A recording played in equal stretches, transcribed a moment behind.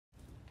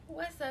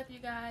What's up, you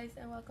guys,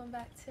 and welcome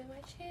back to my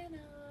channel.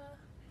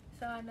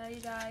 So I know you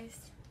guys,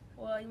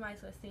 well, you might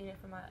as well have seen it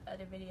from my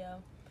other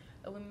video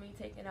of me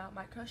taking out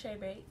my crochet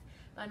braids.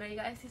 I know you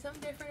guys see something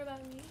different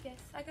about me. Yes,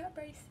 I got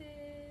braces.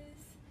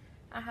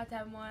 I had to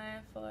have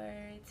one for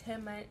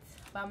 10 months,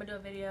 but I'm gonna do a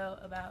video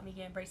about me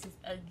getting braces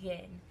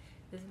again.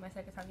 This is my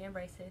second time getting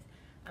braces.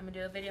 I'm gonna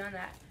do a video on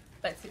that.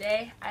 But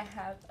today I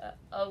have an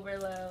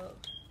overload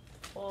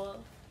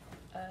full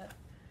of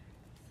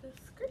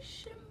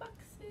subscription boxes.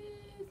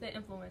 The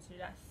Influenster,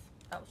 that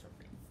was for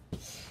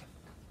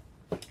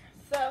free.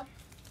 So,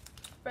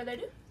 further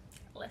ado,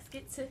 let's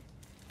get to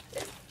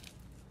this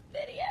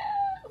video.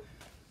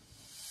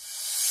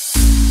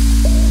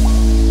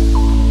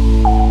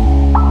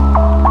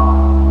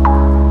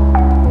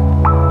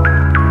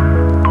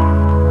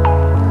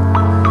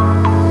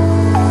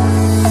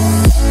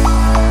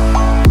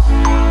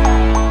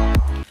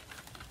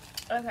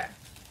 Okay,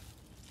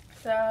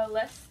 so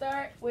let's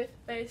start with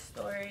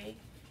Facetory.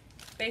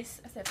 I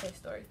said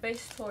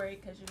Facetory,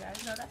 because you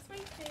guys know that's my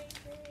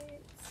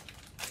favorite.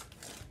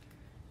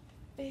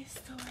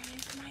 Facetory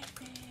is my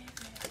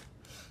favorite.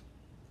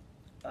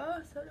 Oh,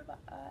 so do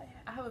I.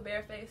 I have a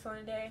bare face on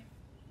today.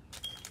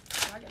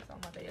 Well, I guess on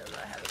my videos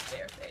I have a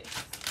bare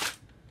face.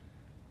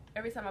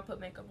 Every time I put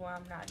makeup on,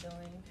 I'm not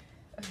doing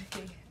a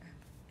video.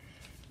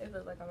 It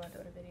feels like I'm not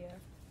doing a video.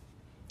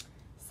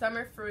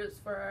 Summer fruits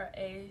for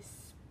a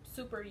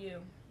super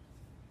you.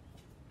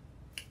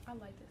 I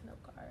like this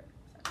note card.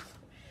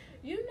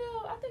 You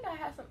know, I think I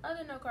had some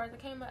other note cards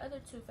that came in my other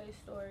two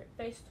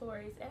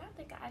Facetories, and I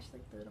think I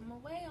actually threw them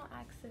away on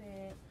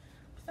accident.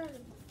 I'm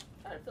starting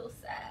to feel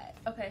sad.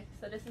 Okay,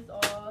 so this is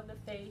all the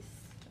face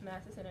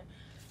masks in it.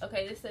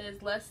 Okay, this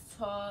says Let's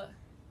Talk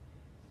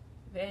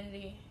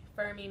Vanity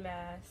Fermi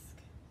Mask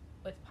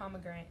with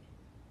pomegranate.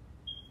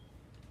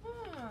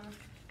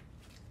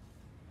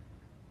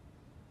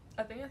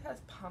 I think it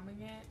has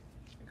pomegranate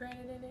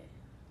in it.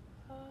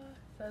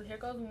 So here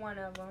goes one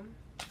of them.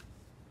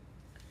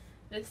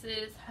 This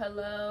is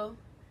Hello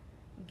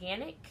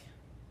Organic,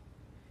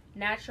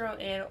 natural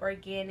and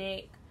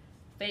organic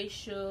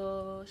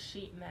facial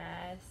sheet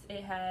mask.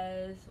 It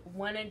has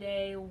 1 a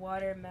day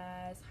water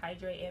mask,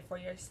 hydrating for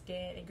your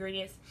skin.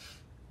 Ingredients: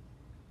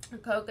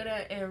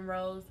 coconut and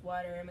rose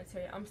water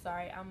material. I'm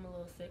sorry, I'm a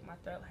little sick. My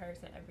throat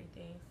hurts and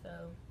everything, so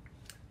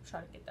I'm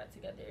trying to get that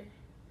together.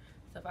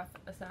 So if I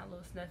sound a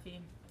little snuffy,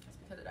 it's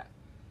because of that.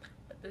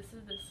 But this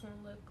one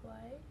look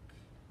like.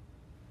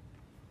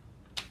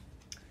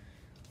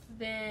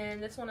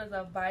 Then this one is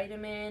a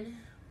vitamin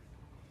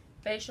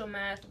facial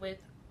mask with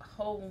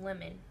whole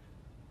lemon.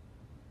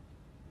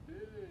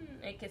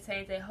 It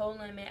contains a whole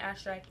lemon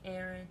extract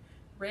and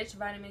rich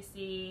vitamin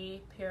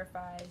C,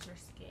 purifies your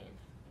skin.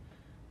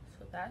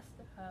 So that's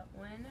that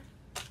one.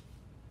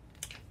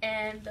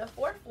 And the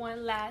fourth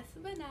one, last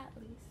but not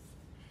least,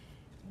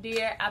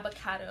 Dear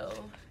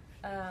Avocado.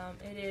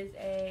 It is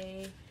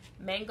a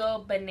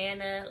mango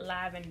banana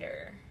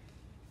lavender.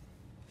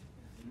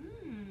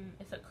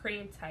 It's a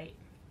cream type.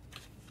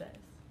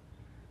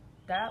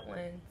 That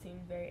one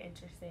seemed very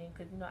interesting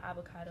because, you know,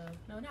 avocado.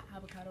 No, not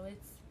avocado.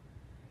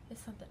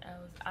 It's something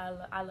else.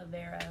 Aloe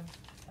vera. I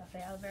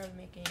say aloe vera will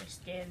make your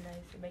skin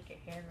nice and make your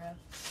hair rough.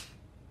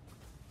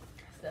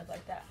 Stuff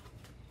like that.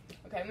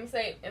 Okay, I'm gonna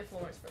say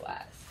Influence for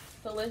last.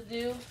 So let's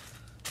do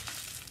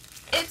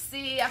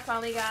Ipsy. I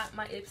finally got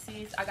my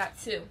Ipsys. I got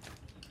two.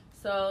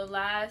 So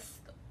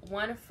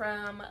one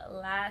from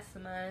last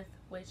month,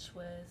 which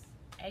was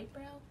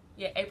April.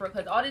 Yeah, April,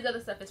 because all these other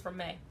stuff is from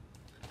May.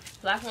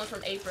 The last one's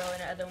from April and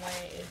the other one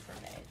is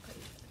from May.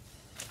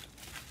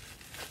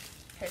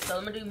 Okay, so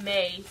I'm gonna do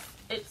May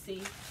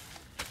Ipsy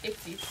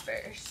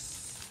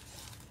first.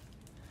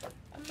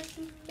 I'm gonna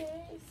do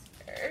May's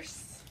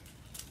first.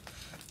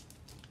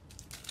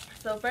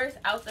 So first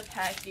out the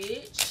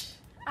package,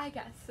 I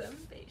got some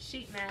face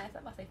sheet masks.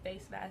 I'm about to say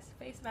face mask.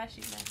 Face mask,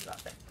 sheet mask is about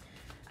to say.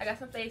 I got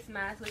some face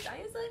masks, which I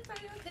am so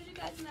excited because you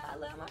guys know I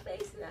love my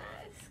face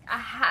mask.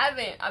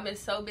 I've been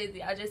so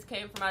busy. I just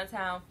came from out of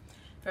town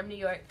from New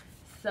York.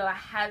 So I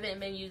haven't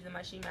been using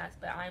my sheet mask,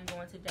 but I'm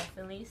going to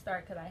definitely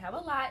start because I have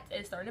a lot.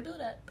 It's starting to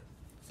build up.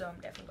 So I'm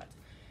definitely going to.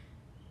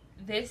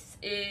 This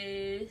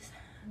is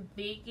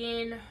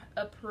vegan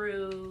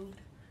approved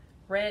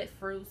red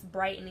fruits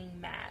brightening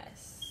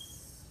mask.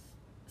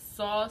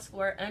 Sauce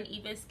for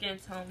uneven skin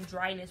tone,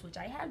 dryness, which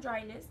I have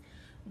dryness,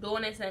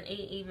 dullness, and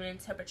uneven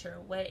temperature.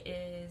 What it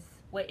is.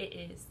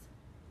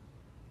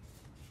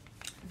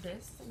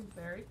 This is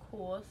very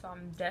cool. So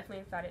I'm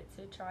definitely excited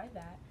to try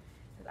that.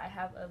 I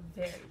have a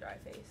very dry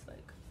face,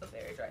 like a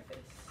very dry face.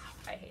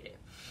 I hate it.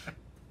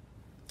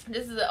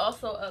 This is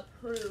also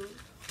approved.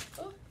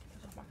 Oh,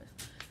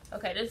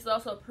 okay, this is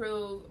also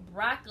approved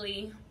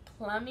broccoli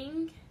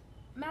plumbing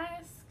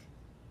mask,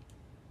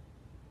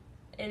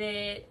 and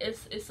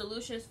it's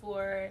solutions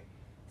for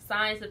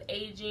signs of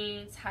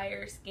aging,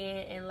 tired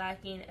skin, and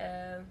lacking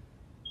of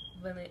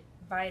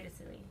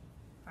vitality.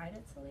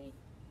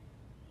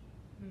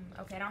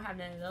 Okay, I don't have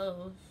none of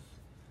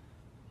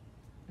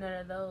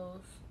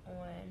those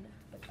on,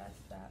 but that's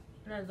that.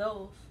 None of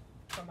those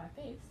for my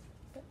face,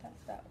 but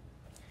that's that.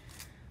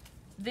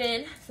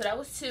 Then, so that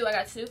was two. I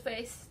got two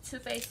face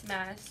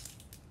masks.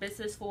 This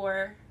is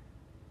for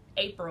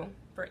April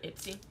for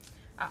Ipsy.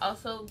 I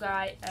also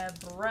got a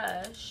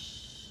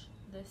brush.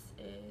 This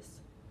is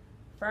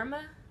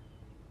Firma.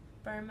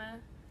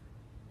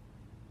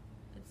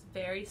 It's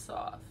very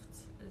soft.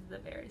 This is a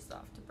very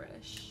soft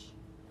brush.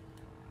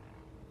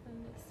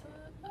 And this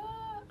one,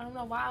 I don't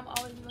know why I'm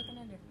always looking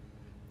under.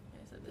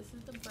 Okay, so this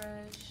is the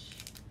brush.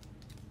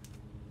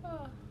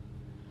 Oh.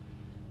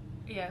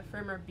 Yeah,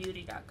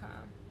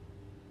 firmerbeauty.com.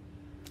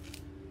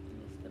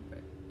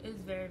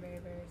 It's very, very,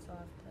 very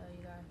soft,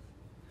 you guys.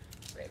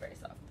 Very, very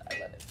soft. I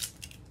love it.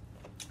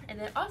 And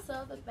then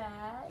also the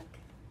bag.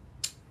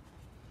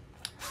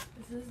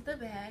 This is the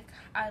bag.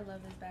 I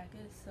love this bag.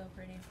 It's so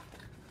pretty.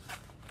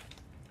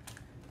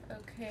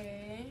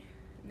 Okay.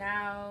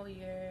 Now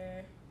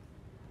in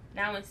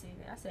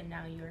season. I said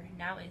now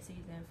in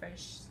season.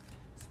 Fresh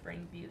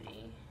Spring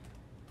Beauty.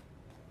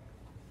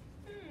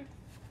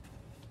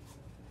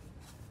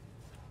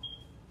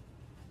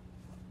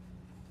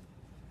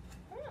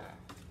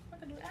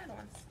 Do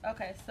add-ons.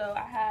 Okay, so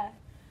I have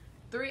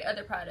three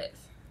other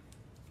products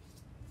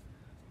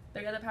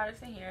in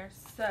here.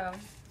 So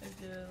let's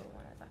do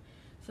one at a time.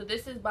 So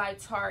this is by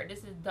Tarte. This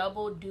is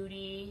Double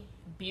Duty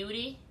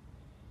Beauty.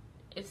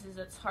 This is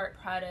a Tarte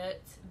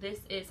product. This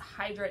is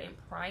Hydrating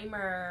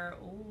Primer.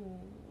 Ooh,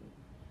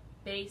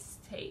 base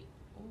tape.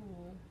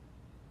 Ooh,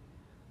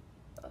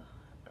 I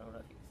don't know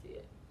if you can see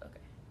it.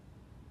 Okay.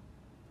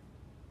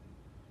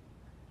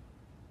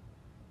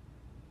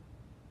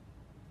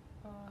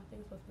 Oh, I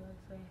think it's supposed to be like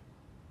this way.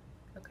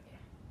 Okay.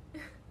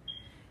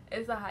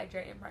 It's a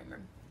hydrating primer.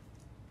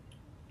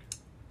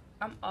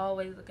 I'm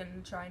always looking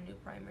to try new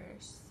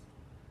primers.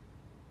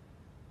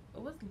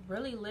 It was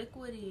really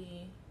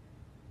liquidy.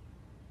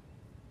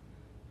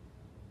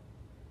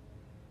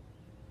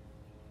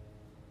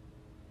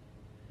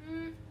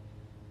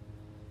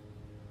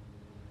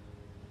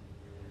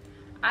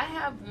 I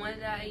have one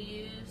that I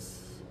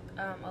use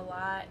a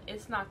lot.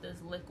 It's not this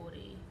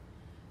liquidy,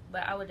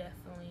 but I would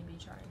definitely be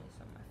trying this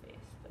on my face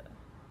though.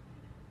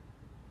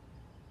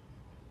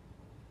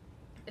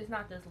 It's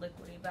not this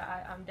liquidy, but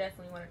I'm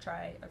definitely want to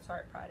try a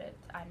Tarte product.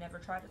 I never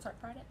tried a Tarte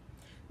product.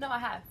 No, I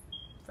have.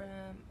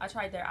 I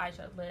tried their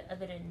eyeshadow, but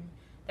other than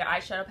their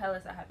eyeshadow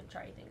palettes, I haven't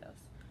tried anything else.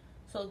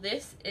 So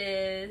this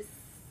is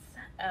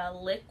a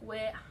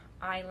liquid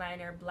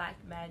eyeliner Black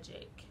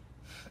Magic.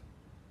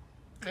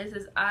 This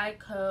is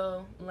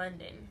Ico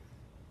London.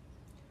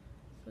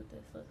 That's what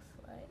this looks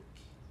like.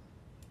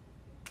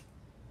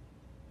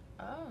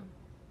 Oh,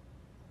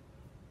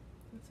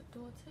 it's a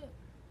dual tip.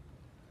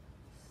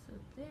 So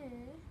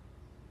then,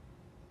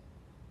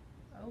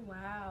 oh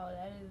wow,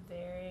 that is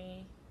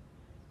very,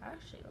 I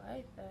actually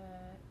like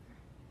that.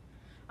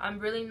 I'm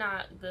really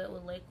not good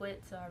with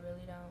liquids, so I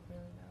really don't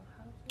know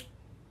how to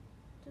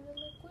do the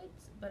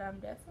liquids, but I'm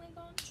definitely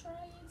gonna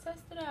try and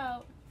test it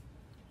out.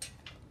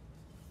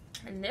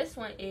 And this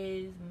one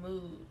is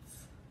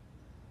Moods.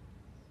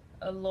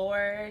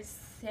 Allure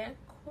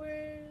Sanchez,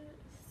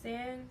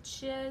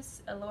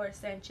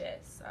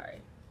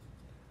 sorry.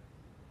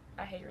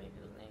 I hate reading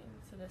people's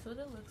names. So that's what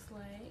it looks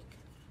like.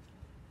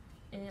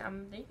 And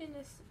I'm thinking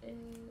this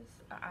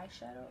is an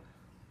eyeshadow.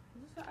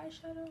 Is this an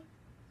eyeshadow?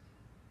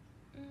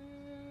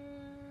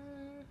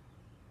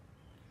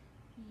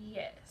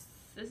 Yes.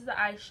 This is the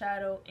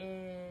eyeshadow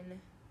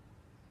in,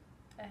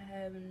 I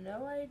have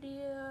no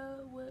idea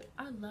what,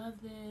 I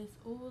love this.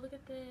 Oh, look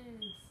at this.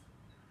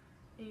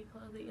 And you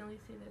close it, you only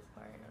see this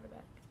part on the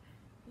back.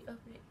 You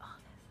open it, oh,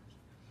 that's so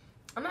cute.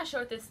 I'm not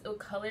sure what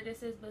color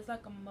this is, but it's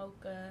like a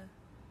mocha.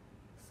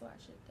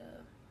 Swatch it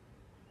though.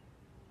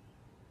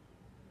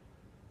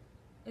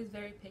 It's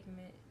very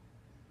pigment.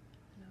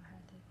 I know how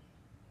to.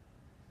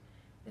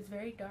 It's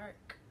very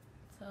dark,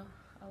 so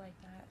I like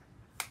that.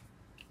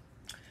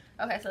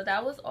 Okay, so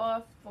that was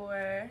all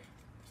for.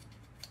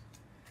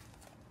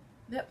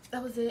 Yep,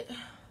 that was it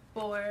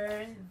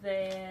for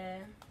the.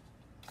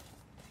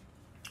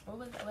 What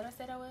was that? What I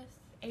said I was?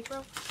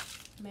 April,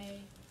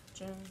 May,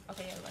 June.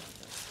 Okay, yeah, like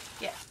June.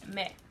 Yeah,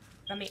 May.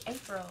 I mean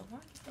April.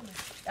 What?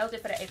 That was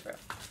it for the April.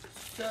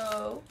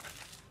 So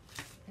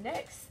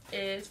next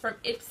is from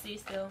Ipsy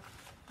still.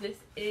 This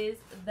is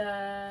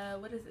the,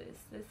 what is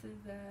this? This is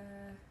the,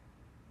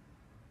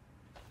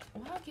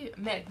 what I get?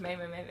 May.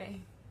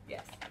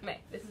 Yes, May.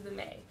 This is the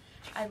May.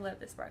 I love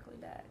this sparkly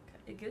bag.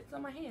 It gets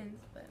on my hands,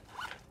 but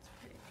it's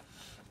pretty.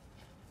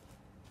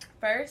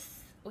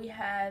 First, we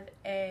have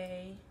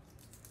a,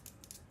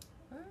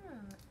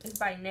 it's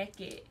by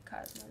Naked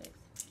Cosmetics.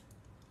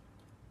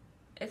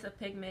 It's a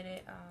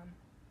pigmented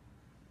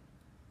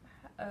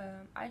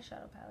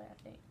eyeshadow palette, I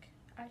think.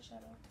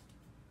 Eyeshadow.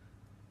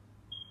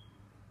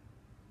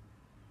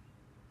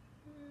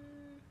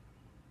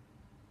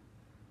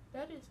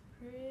 That is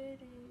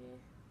pretty.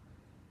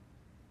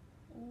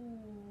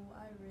 Ooh,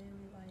 I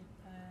really like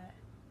that.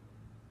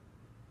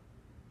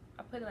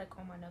 I put it like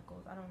on my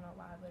knuckles. I don't know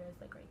why, but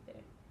it's like right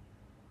there.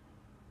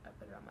 I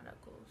put it on my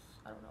knuckles.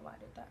 I don't know why I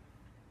did that.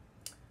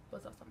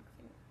 What's else on my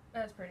finger?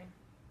 That's pretty.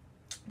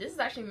 This is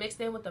actually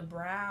mixed in with the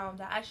brown.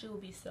 That actually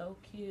would be so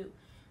cute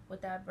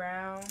with that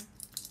brown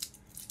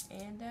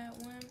and that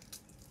one.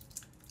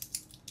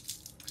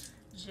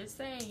 Just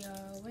saying,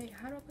 y'all. Wait,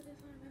 how do I put this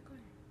on back on?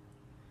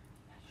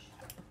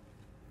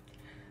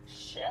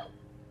 Shit.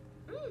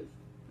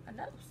 My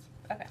nose.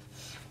 Okay.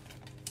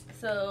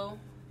 So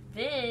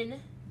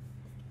then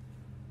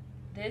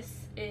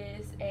this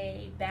is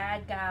a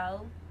Bad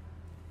Gal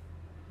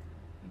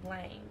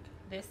Blank.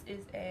 This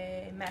is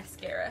a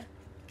mascara.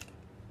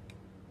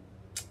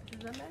 This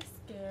is a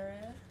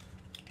mascara.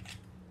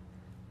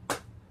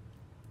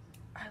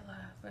 I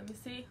love, let me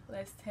see.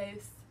 Let's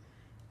taste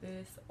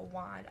this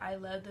wand. I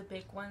love the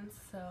big ones,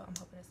 so I'm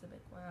hoping it's the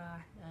big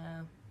one.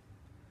 No.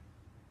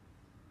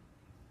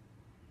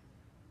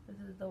 This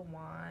is the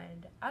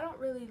wand. I don't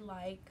really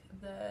like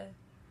the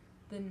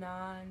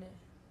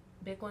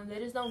non-big ones. They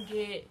just don't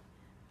get,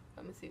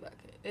 let me see if I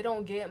can. They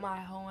don't get my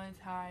whole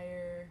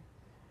entire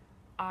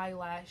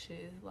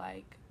eyelashes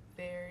like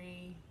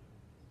very,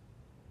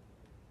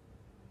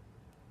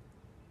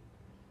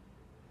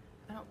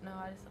 I don't know,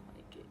 I just don't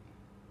like it.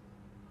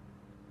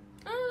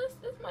 Oh,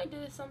 this might do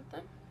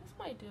something. This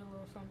might do a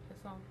little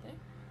something.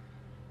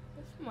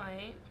 This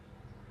might.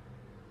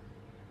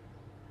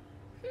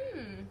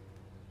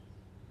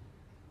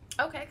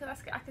 Okay, because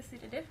I can see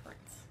the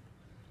difference.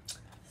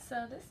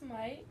 So this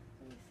might,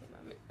 let me see my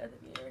other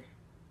mirror.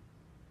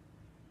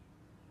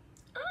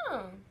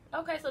 Oh,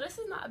 okay, so this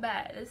is not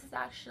bad. This is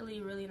actually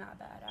really not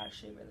bad. I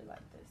actually really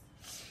like this.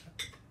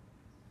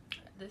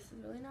 This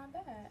is really not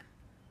bad.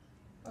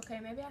 Okay,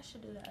 maybe I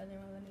should do the other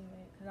one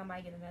anyway, because I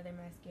might get another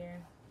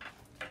mascara.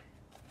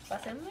 So I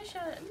said,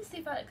 let me see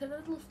if I, because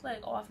it looks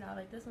like off now.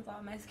 Like this one's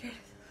all mascara.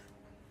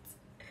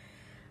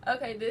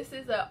 Okay, this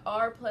is a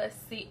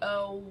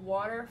R+CO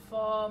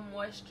Waterfall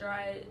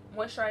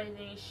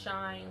Moisturizing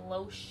Shine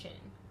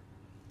Lotion.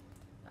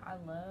 I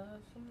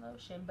love some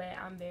lotion, but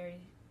I'm very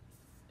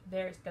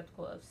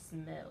skeptical of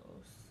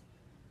smells.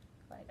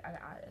 Like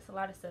it's a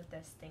lot of stuff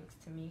that stinks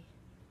to me.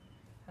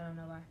 I don't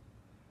know why.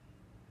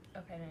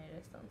 Okay, no,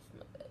 this don't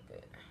smell that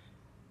good.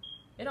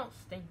 It don't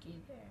stink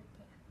either,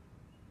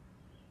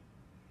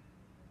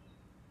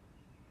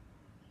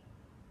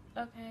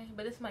 but okay.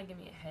 But this might give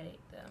me a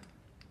headache though.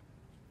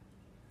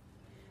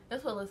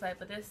 That's what it looks like,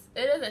 but it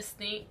doesn't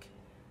stink,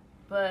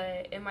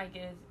 but it might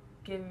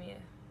give me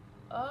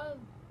a.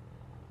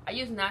 I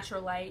use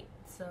natural light,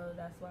 so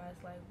that's why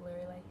it's like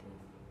blurry like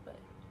this. But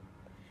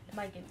this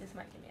might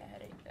give me a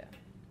headache though.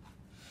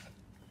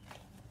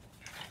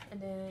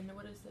 And then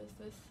what is this?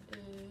 This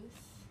is,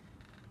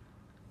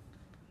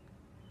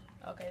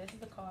 okay, this is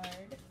the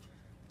card.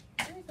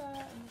 Here we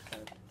got,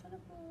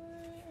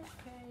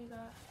 okay, you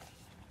got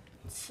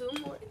 2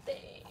 more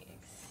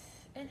things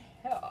in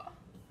here.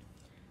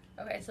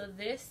 Okay, so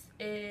this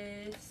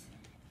is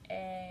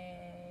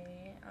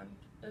a, I'm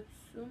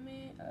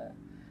assuming,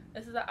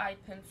 this is an eye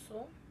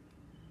pencil.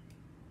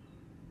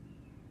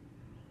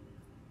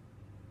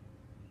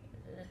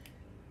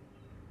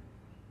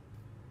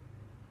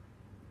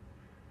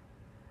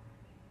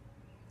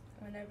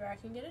 Whenever I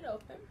can get it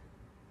open,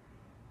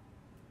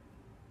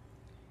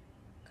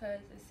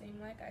 because it seemed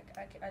like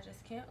I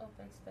just can't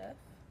open stuff.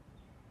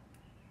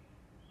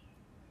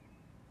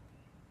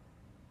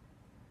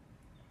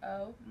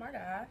 Oh my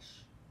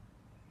gosh.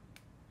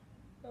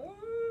 Oh.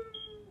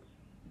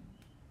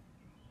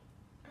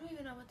 I don't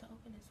even know what to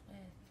open this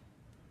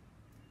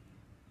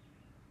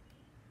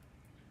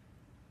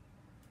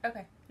with.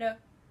 Okay, no.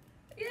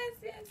 Yes,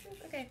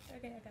 okay, I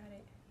got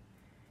it.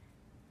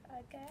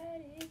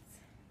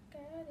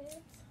 Got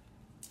it.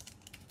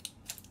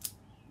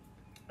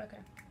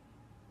 Okay.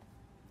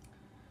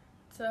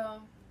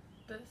 So,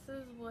 this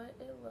is what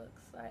it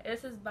looks like.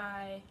 This is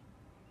by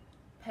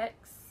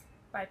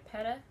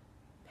Peta.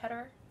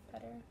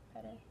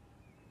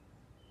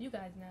 You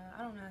guys know.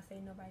 I don't know how to say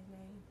nobody's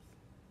names.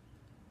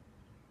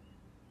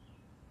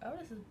 Oh,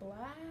 this is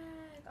black.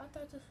 I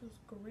thought this was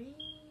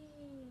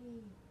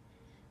green.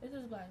 This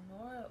is by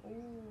Nora.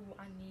 Ooh,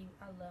 I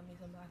love me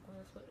some black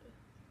ones.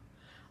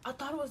 I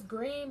thought it was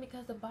green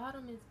because the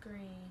bottom is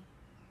green.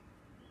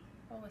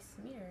 Oh, it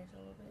smears a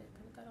little bit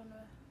because it got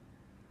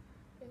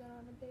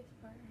on the base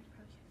part.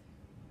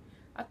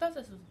 I thought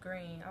this was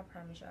green. I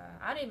promise y'all.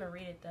 I didn't even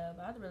read it though,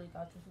 but I really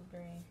thought this was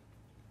green.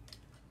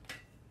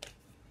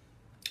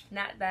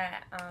 Not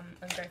that I'm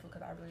ungrateful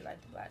because I really like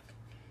the black.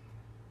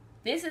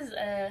 This is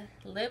a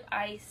lip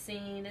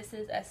icing. This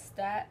is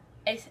Estate.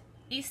 This is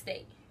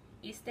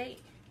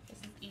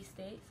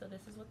Estate. So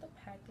this is what the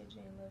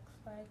packaging looks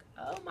like.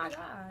 Oh my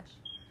gosh.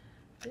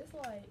 This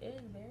light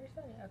is very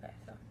sunny. Okay,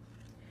 so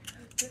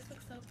this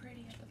looks so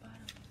pretty at the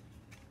bottom.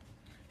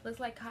 Looks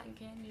like cotton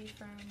candy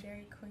from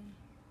Dairy Queen.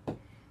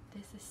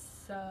 This is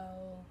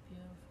so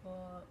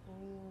beautiful.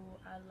 Ooh,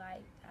 I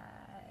like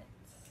that.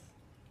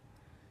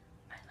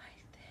 I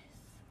like this.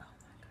 Oh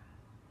my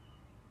god.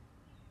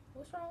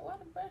 What's wrong? Why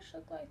the brush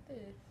look like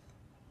this?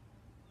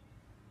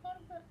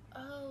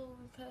 Oh,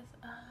 because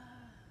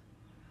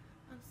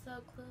I'm so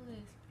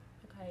clueless.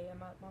 Okay, yeah,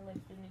 my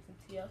lips just need some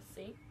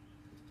TLC.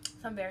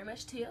 So I'm very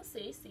much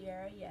TLC,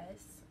 Sierra,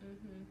 yes.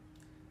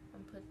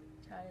 I'm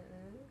trying.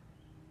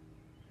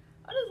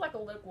 I just like a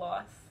lip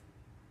gloss.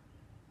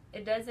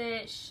 It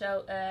doesn't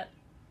show up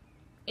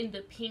in the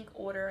pink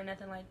order or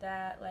nothing like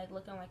that, like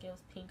looking like it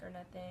was pink or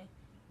nothing.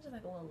 It's just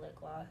like a little lip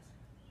gloss.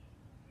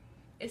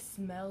 It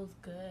smells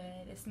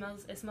good. It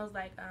smells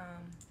like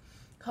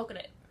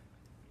coconut.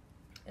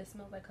 It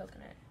smells like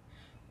coconut.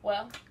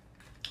 Well,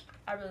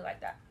 I really like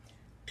that.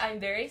 I'm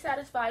very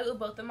satisfied with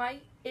both of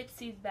my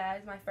Ipsy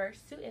bags, my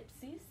first 2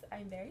 Ipsys.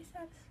 I'm very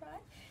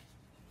satisfied.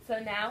 So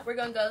now we're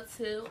gonna go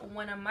to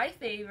one of my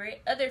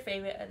other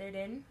favorite other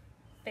than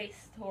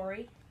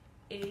Facetory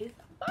is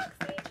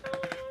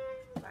Boxycharm.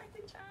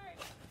 Boxycharm.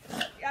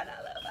 Y'all know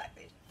I love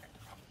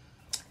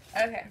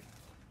Boxycharm. Okay.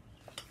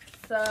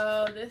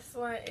 So this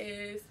one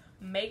is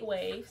Make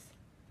Waves.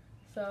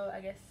 So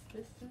I guess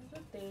this is the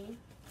thing.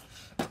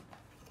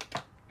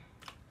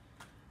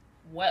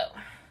 Well,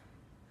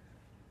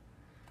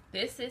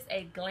 this is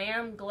a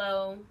Glam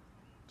Glow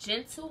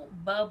Gentle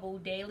Bubble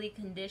Daily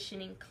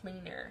Conditioning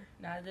Cleaner.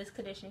 Now, is this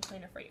conditioning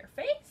cleaner for your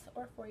face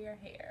or for your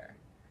hair?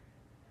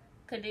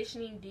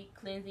 Conditioning, deep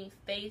cleansing,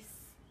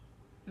 face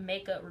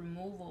makeup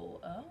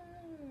removal. Oh.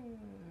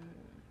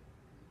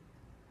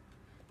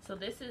 So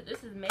this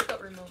is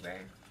makeup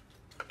remover.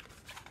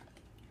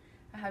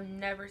 I have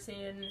never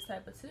seen it in this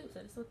type of tube.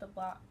 So this is what the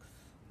box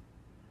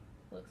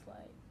looks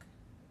like.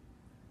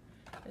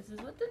 This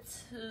is what the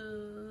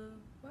tube.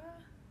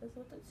 This is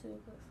what the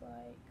tube looks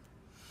like.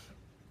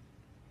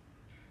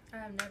 I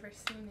have never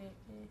seen it.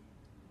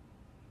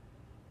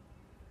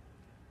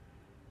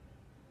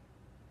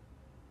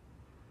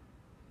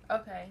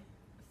 Okay,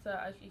 so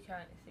you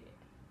kind of see it.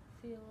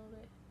 See a little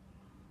bit.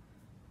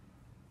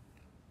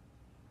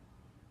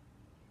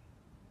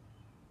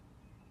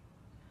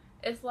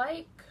 It's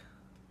like,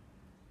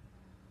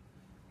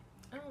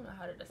 I don't know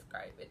how to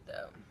describe it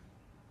though.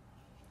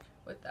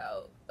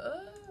 Without,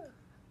 okay.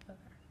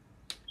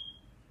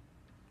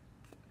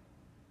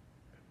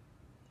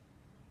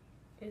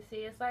 You see,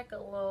 it's like a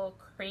little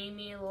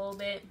creamy, a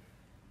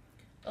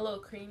little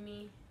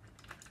creamy.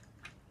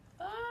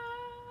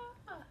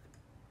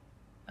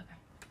 Okay.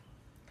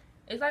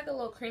 It's like a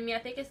little creamy. I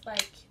think it's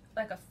like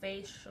a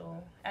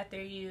facial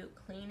after you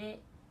clean it.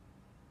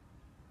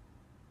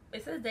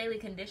 It says daily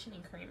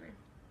conditioning creamer.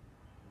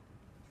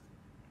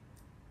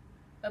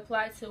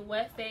 Apply to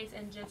wet face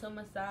and gentle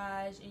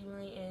massage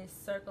evenly in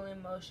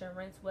circling motion.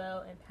 Rinse well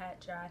and pat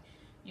dry.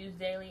 Use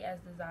daily as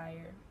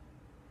desired.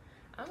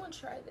 I'm gonna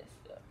try this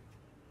though.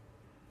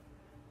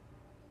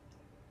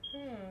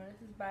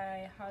 This is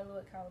by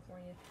Hollywood,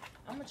 California.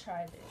 I'm gonna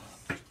try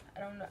this. I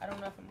don't know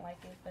if I'm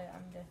like it, but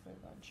I'm definitely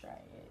gonna try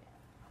it.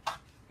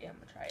 Yeah, I'm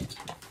gonna try it.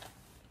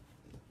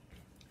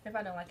 If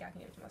I don't like it, I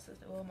can give it to my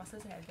sister. Well, my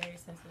sister has very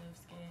sensitive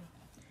skin.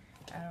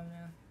 I don't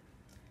know.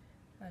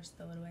 I'll just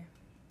throw it away.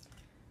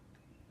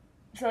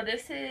 So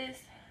this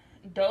is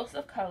Dose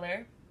of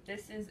Color.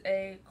 This is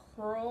a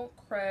Curl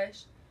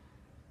Crush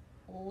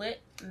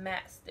Lip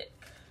Matte Stick.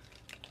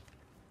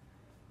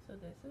 So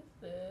this is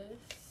this.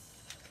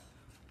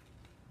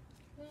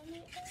 Let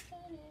me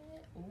open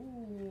it.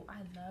 Ooh,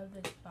 I love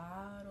this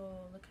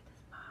bottle. Look at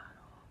this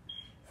bottle.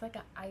 It's like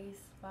an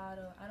ice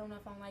bottle. I don't know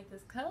if I like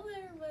this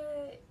color,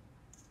 but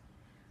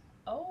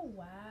oh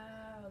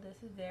wow,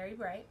 this is very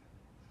bright.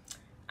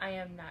 I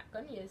am not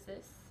gonna use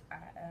this.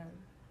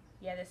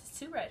 Yeah, this is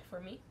too red for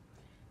me,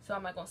 so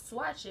I'm not gonna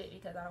swatch it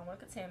because I don't want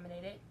to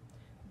contaminate it.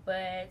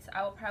 But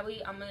I'm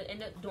gonna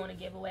end up doing a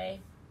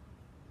giveaway,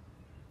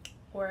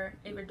 or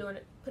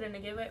either put in a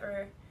giveaway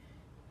or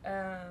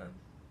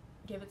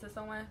give it to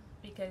someone,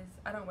 because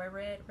I don't wear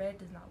red. Red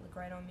does not look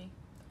right on me.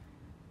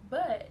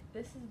 But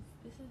this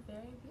is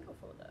very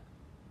beautiful though.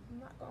 I'm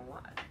not gonna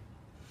lie.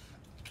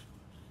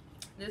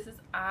 This is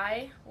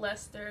Eye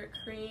Luster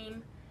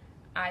Cream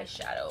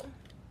Eyeshadow.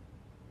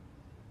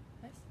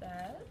 That's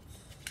that.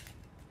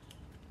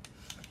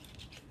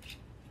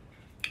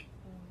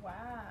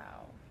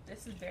 Wow.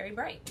 This is very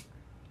bright.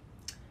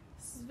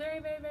 This is very,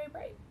 very, very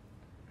bright.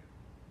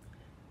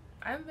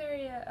 I'm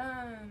very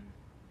a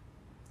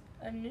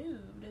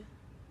nude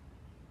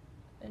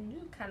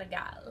kind of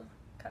gal.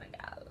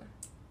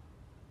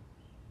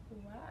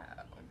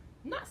 Wow.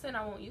 I'm not saying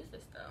I won't use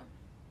this though.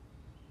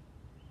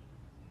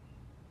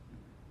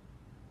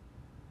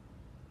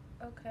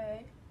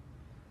 Okay.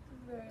 This is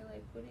very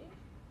liquidy.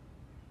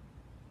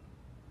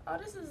 Oh,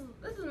 this is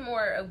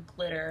more of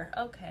glitter.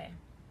 Okay.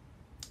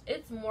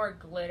 It's more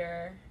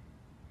glitter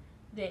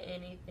than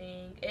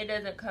anything. It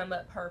doesn't come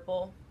up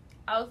purple.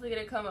 I was thinking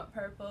it'd come up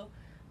purple,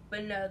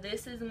 but no,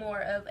 this is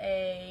more of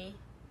a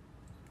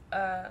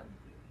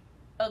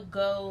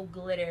gold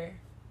glitter.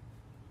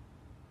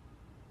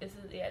 This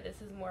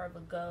is more of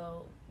a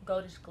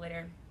goldish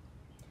glitter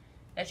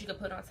that you could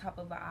put on top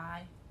of an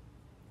eye.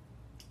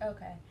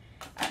 Okay,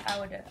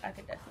 I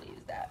could definitely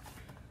use that.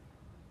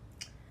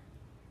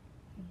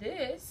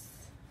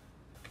 This,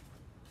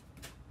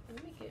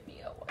 let me get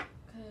me a wipe,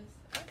 because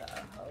I got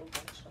a whole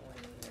bunch on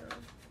here.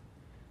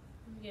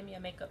 Let me get me a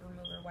makeup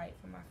remover wipe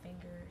for my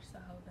fingers, a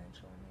whole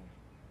bunch on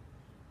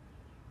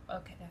there.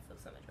 Okay, that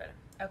feels so much better.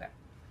 Okay.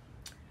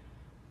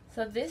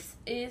 So this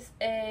is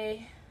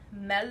a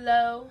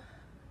Mellow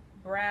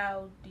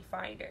brow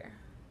definer.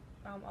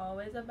 I'm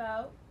always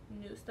about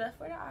new stuff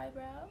for the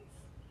eyebrows.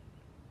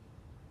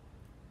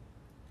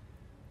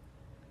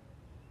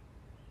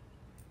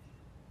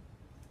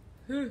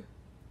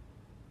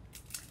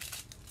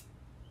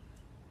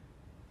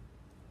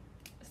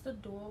 It's the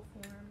dual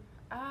form.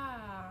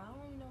 I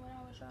don't even know what I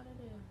was trying to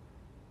do.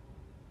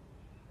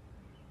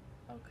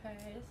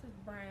 Okay, this is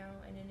brown,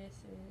 and then this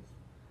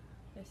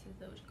is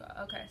the what you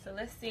call. Okay, so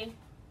let's see.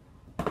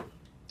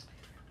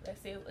 Let's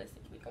see if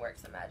we can work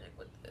some magic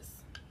with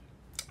this.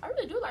 I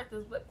really do like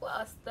this lip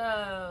gloss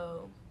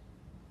though.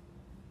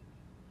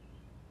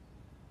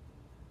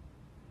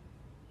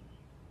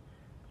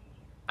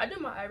 I do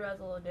my eyebrows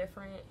a little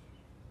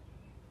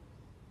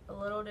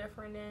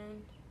different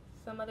than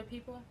some other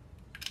people.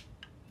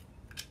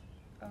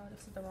 Oh,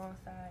 this is the wrong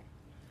side.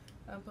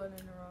 I'm putting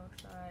in the wrong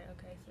side.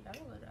 Okay, so that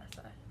will go to that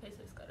side. Okay,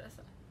 so let's go to that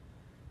side.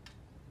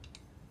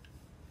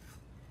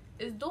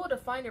 It's dual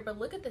definer, but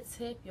look at the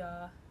tip,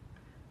 y'all.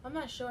 I'm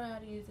not sure how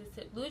to use this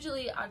tip.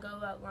 Usually I go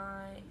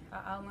outline,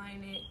 I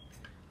outline it.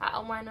 I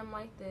outline them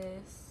like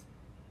this.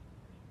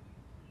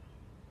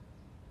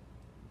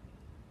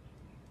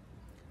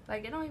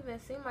 Like, it don't even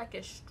seem like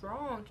it's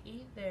strong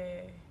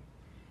either.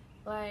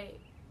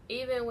 Like,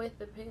 even with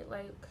the pink,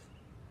 like,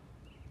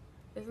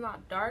 it's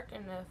not dark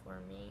enough for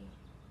me.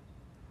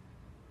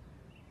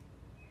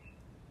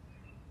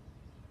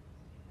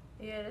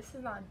 Yeah, this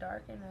is not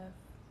dark enough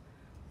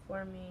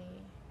for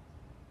me.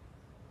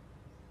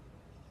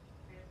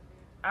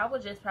 I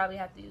would just probably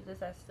have to use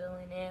this as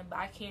filling in, but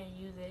I can't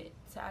use it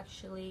to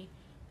actually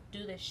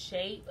do the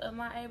shape of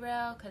my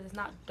eyebrow because it's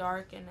not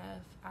dark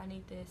enough. I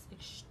need this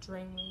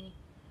extremely,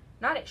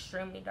 not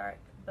extremely dark,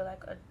 but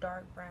like a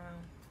dark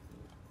brown.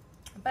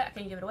 But I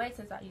can give it away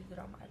since I used it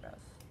on my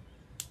eyebrows.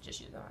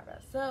 Just use it on my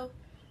eyebrows. So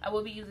I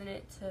will be using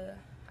it to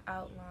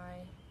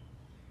outline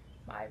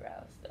my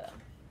eyebrows though.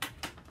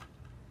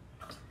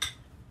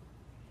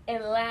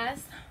 And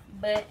last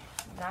but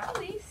not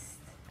least,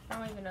 I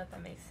don't even know if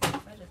that makes sense.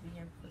 I just be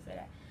hearing people say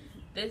that.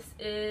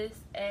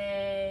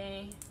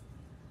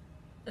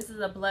 This is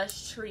a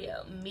blush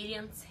trio,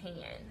 medium tan.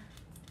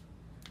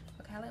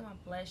 Okay, I like my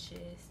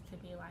blushes to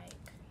be like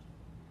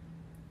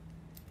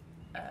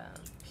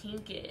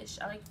pinkish.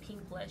 I like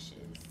pink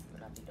blushes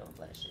when I be doing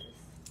blushes.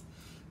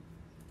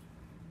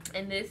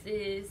 And this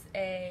is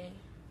a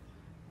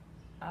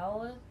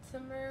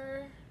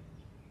Ultimer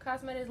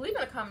Cosmetics. Leave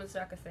in the comments so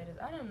I can say this.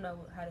 I don't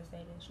know how to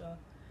say this, y'all.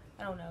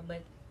 I don't know,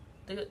 but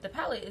the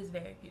palette is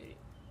very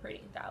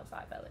pretty. The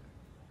outside palette.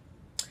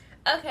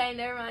 Okay,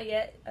 never mind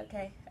yet.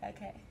 Okay.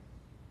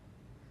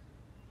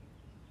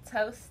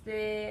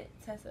 Toasted.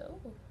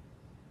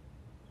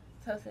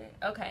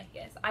 Okay,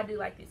 yes, I do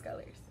like these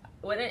colors.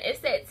 When it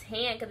said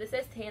tan, because it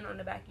says tan on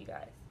the back, you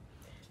guys.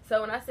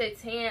 So when I said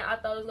tan, I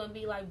thought it was gonna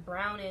be like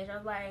brownish. I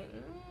was like,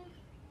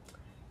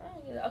 I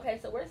don't get it. Okay,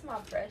 so where's my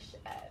brush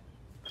at?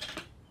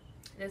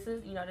 This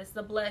is, this is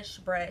a blush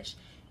brush.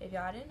 If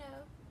y'all didn't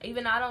know,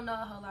 even though I don't know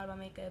a whole lot about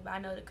makeup, but I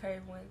know the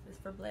curved ones is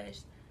for blush.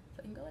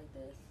 So you can go like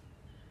this.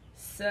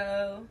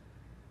 So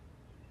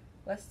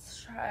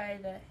let's try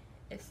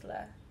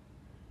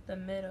the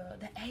middle.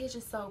 The edge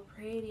is so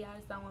pretty. I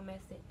just don't want to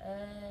mess it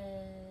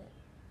up.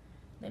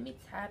 Let me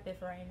tap it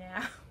for right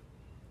now.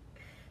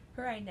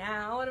 For right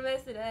now, I don't want to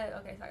mess it up.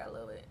 Okay, so I got a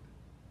little bit.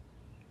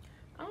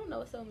 I don't know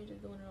what's up with me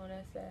just doing it on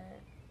that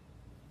side.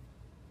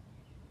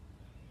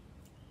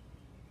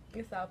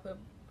 Guess I'll put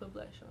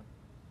blush on.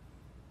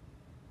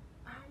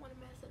 I don't want to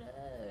mess it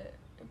up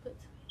and put.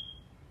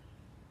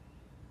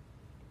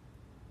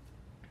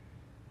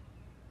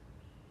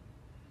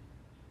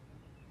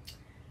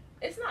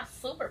 It's not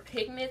super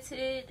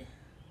pigmented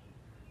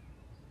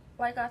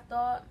like I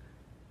thought.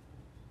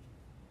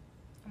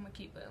 I'm gonna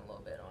keep it a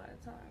little bit on at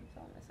a time.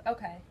 So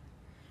okay.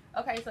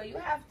 So you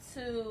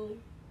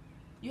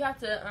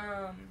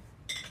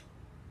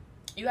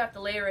have to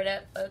layer it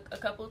up a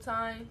couple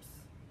times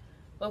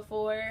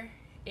before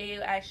it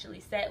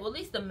actually set. Well, at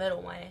least the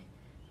middle one.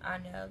 I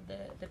know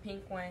the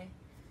pink one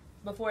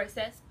before it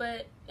sets,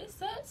 but it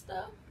sets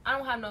though. I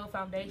don't have no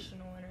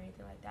foundation on or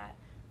anything like that,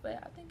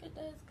 but I think it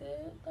does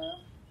good though.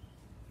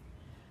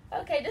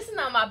 Okay, this is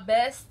not my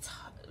best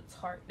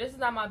tart. This is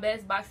not my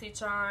best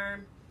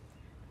Boxycharm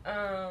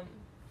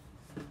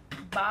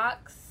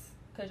box,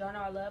 because y'all know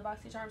I love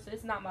Boxycharm, so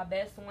this is not my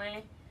best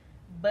one,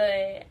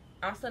 but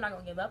I'm still not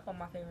gonna give up on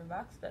my favorite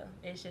box though.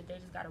 It's just they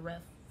just got a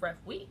rough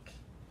week,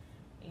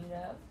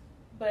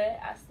 but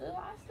I still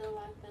like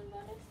them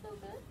though. They're still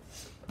good.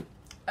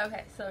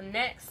 Okay, so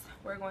next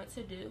we're going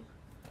to do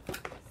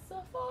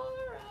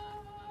Sephora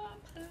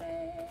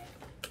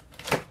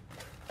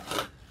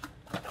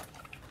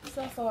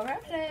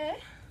Play.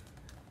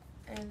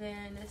 And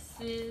then this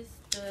is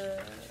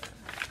the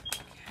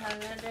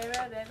calendar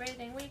of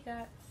everything we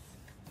got.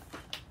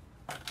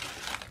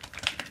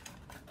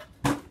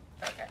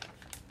 Okay,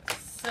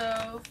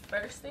 so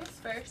first things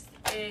first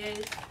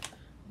is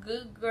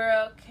Good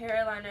Girl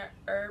Carolina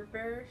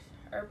Herba,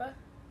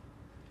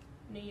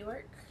 New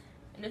York.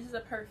 And this is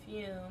a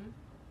perfume.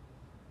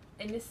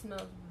 And this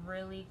smells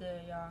really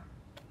good, y'all.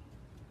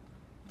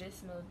 This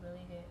smells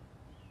really good.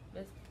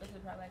 This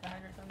is probably like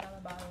 $100-some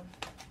bottle.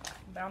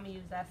 But I'm gonna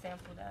use that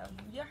sample though.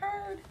 You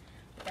heard?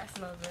 That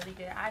smells really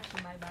good. I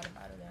actually might buy the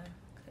bottle though,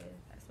 because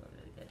that smells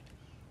really good.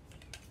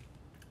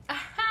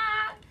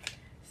 Aha!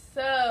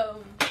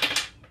 So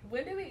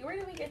where did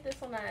we get this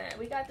one at?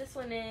 We got this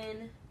one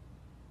in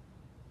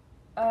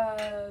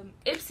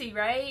Ipsy,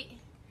 right?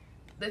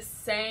 The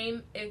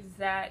same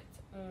exact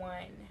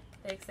one.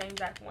 The same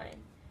exact one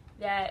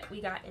that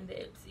we got in the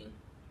Ipsy.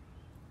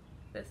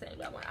 The same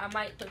exact one. I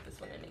might put this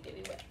one in and give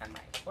it away. I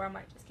might. Or I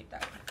might just keep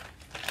that one.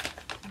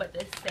 But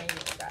the same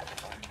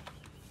exact one.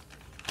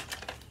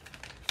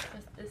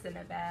 This in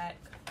a bag.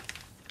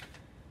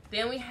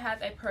 Then we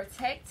have a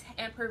Protect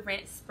and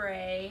Prevent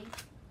Spray.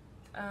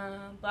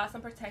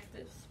 Blossom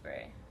Protective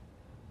Spray.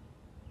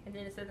 And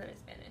then it says in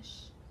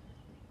Spanish.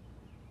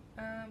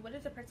 What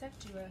does it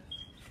protect you with?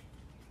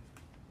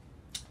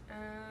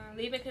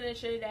 Leave-in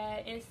conditioner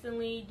that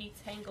instantly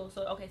detangles.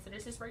 So okay, so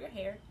this is for your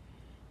hair.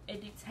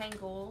 It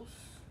detangles.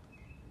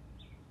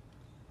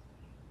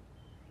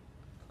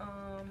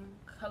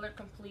 Color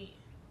complete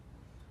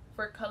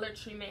for color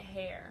treatment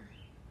hair.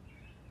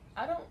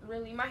 I don't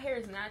really, my hair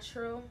is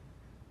natural.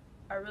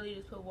 I really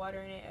just put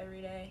water in it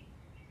every day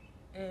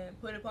and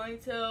put a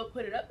ponytail,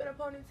 put it up in a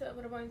ponytail,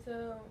 put a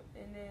ponytail,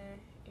 and then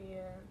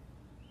yeah,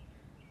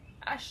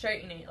 I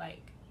straighten it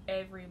like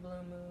every blue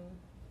moon,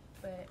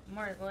 but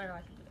more than I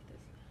like to do like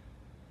this.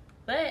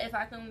 But if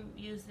I can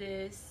use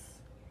this,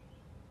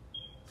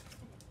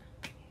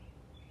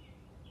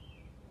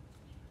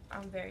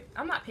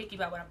 I'm not picky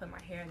about what I put in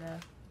my hair though.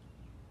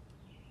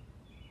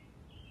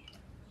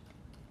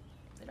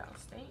 It don't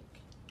stink.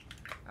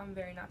 I'm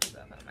very not picky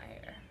about what I put in my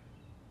hair.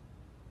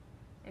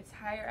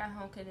 Entire at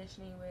home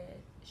conditioning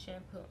with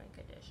shampoo and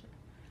conditioner.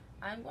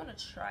 I'm gonna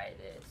try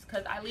this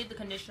because I leave the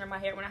conditioner in my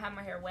hair when I have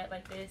my hair wet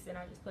like this, and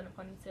I just put in a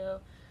ponytail.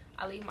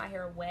 I leave my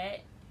hair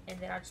wet, and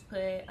then I just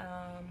put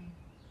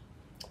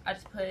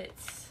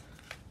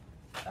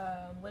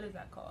what is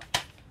that called?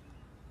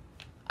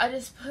 I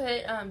just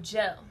put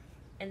gel,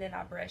 and then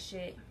I brush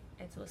it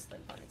into a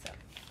slick ponytail.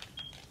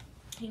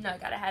 You know, I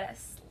gotta have that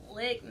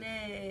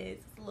slickness.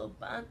 It's a little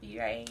bumpy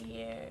right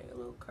here, a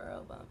little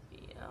curl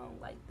bumpy. I don't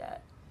like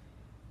that.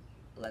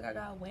 Like I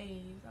got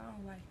waves. I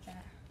don't like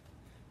that.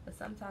 But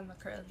sometimes my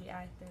curls be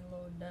acting a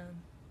little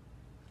dumb.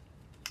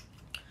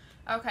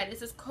 Okay,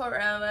 this is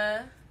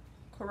Corolla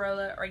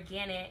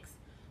Organics.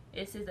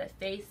 This is a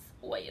face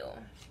oil.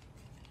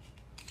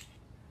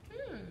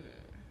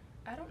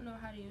 I don't know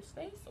how to use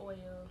face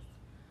oils.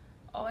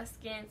 All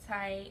skin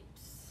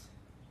types.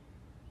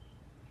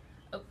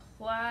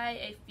 Apply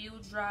a few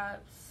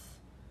drops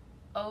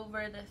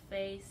over the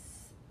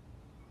face,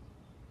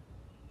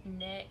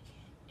 neck,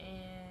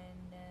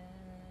 and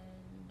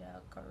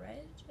the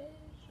courage.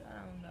 I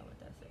don't know what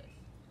that says.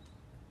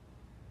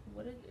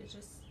 What is it?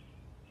 Just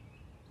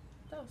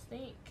don't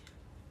stink.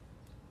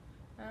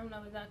 I don't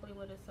know exactly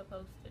what it's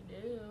supposed to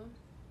do.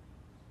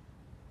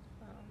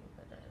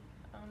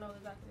 I don't know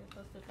exactly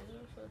what it's supposed to do,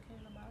 so it came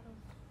in the bottom.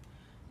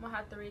 I'm gonna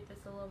have to read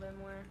this a little bit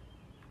more.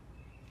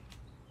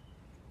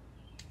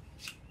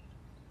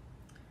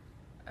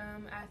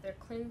 After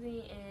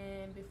cleansing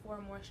and before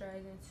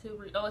moisturizing it's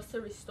to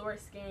restore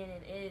skin,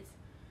 and it's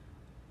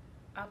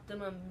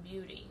Optimum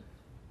Beauty.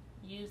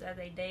 Used as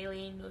a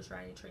daily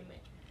moisturizing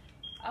treatment.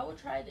 I will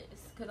try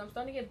this because I'm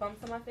starting to get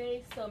bumps on my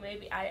face, so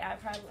maybe I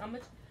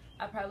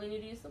probably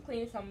need to use some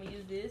cleaning, so I'm gonna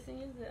use this and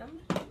use it. I'm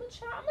gonna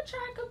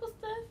try a couple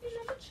stuff, you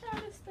know. I'm gonna try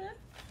this stuff.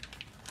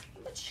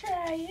 I'm gonna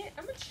try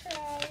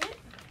it.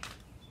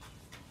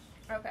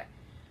 Okay.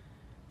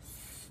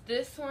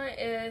 This one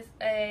is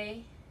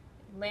a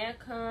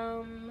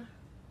Lancome.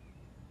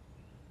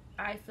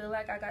 I feel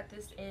like I got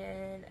this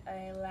in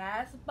a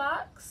last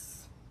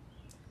box.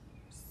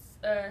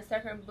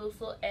 Second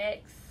Boostle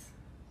X.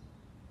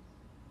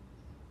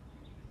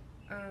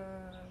 I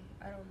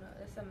don't know.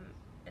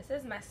 It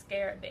says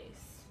mascara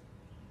base.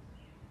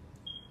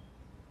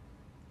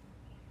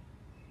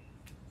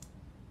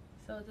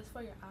 So is this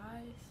for your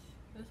eyes?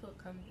 This is what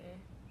comes in.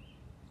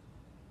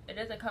 It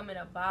doesn't come in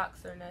a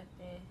box or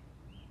nothing.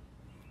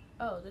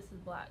 Oh, this is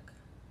black.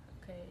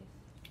 Okay.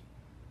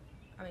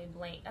 I mean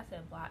blank. I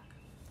said black.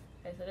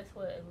 Okay, so that's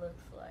what it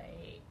looks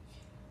like.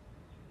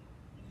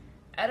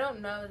 I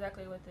don't know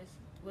exactly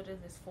what is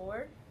this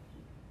for.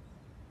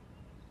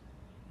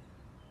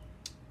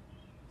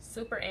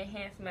 Super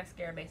enhanced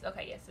mascara base.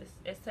 Okay, yes,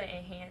 it's to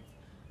enhance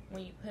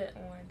when you put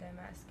on the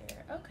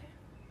mascara. Okay.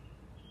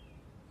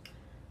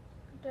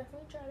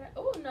 Definitely try that.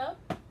 Oh no,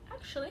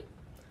 actually,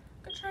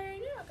 I could try it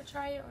now. I could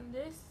try it on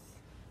this.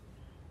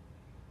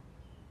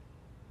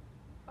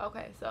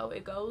 Okay, so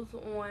it goes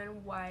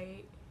on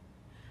white.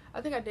 I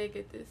think I did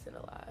get this in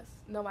the last.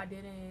 No, I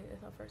didn't.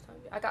 It's my first time.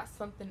 I got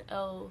something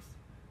else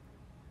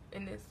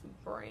in this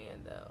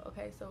brand though.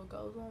 Okay, so it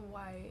goes on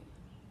white.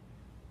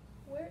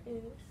 Where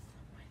is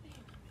my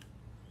thing?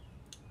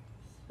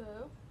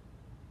 So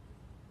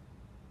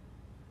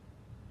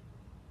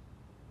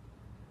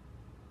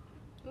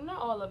not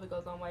all of it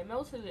goes on white.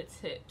 Most of the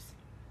tips.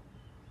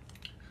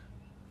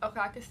 Okay,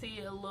 I can see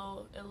it a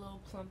little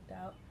plumped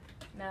out.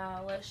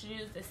 Now let's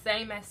use the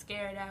same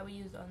mascara that we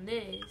used on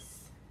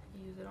this.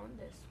 Use it on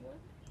this one.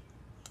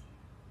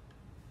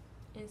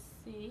 And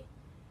see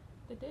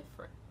the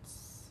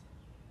difference.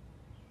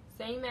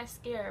 Same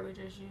mascara, we're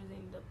just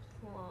using the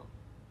plump.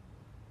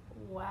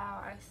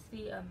 Wow, I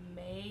see a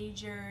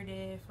major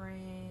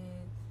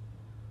difference.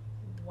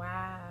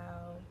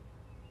 Wow.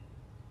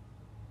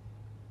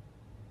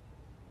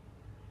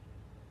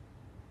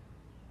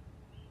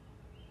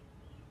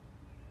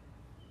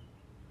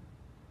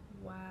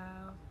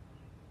 Wow.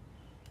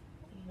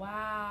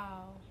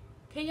 Wow.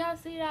 Can y'all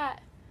see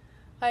that?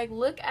 Like,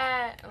 look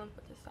at, I'm gonna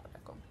put this top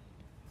back on.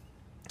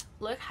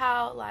 Look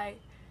how,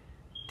 like,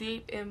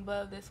 deep and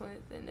above this one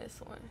is than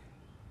this one.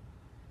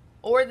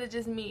 Or is it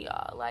just me,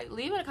 y'all? Like,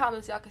 leave in the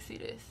comments y'all can see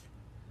this.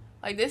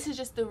 Like, this is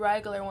just the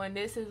regular one.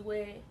 This is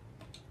with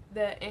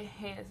the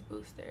enhanced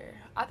booster.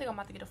 I think I'm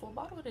about to get a full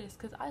bottle of this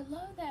because I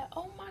love that.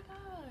 Oh my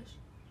gosh.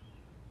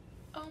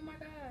 Oh my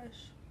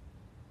gosh.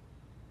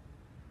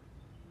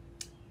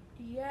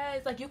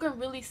 Yes, like you can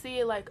really see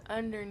it like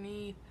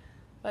underneath,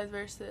 vice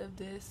versa of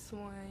this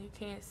one. You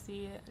can't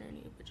see it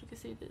underneath, but you can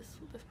see this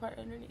part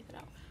underneath it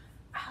out.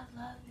 I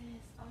love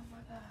this. Oh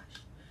my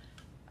gosh.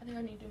 I think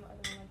I need to do my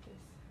other one like this.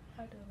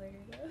 I'll do it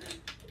later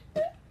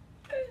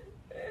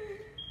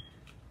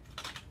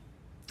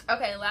though.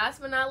 Okay, last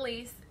but not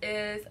least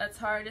is a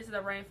Tarte. This is a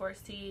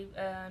Rainforest Tea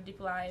Deep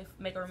Life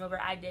Makeup Remover.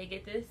 I did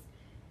get this,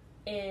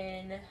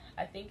 and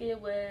I think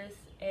it was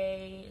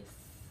a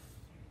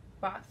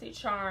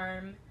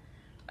Boxycharm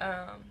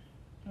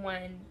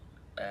one,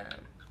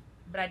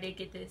 but I did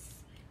get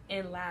this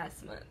in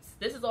last month's.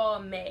 This is all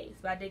May,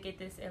 so I did get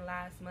this in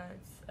last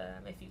month's.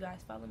 If you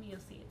guys follow me, you'll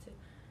see it too.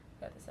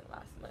 Got this in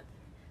last month.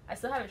 I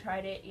still haven't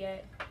tried it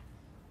yet,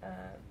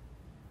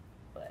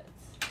 but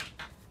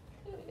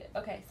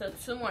okay. So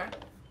two more.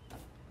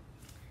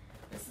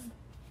 This is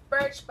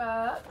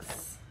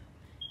Birchbox.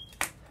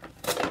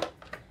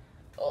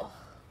 Oh.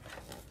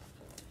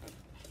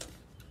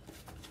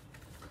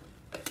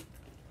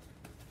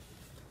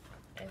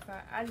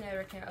 I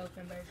never can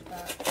open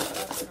Birchbox. I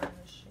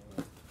promise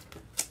you.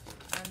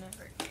 I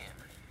never can.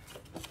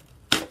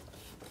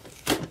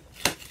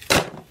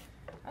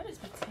 I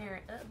just be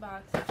tearing up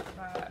box after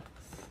box.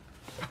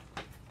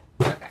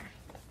 Okay.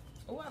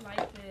 Oh, I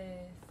like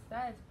this.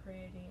 That is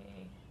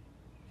pretty.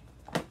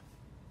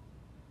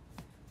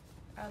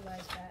 I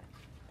like that.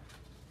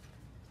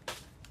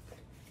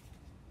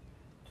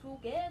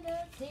 Together,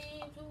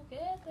 team,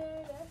 together.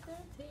 That's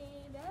the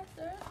team. That's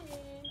the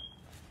team.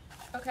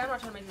 Okay, I'm not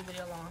trying to make this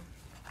video long,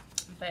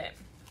 but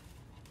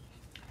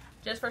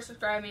just for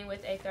subscribing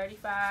with a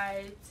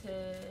 35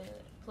 to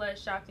plus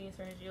shopping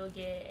experience, you'll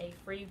get a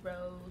free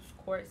Rose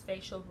Quartz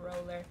facial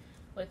roller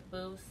with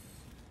boost,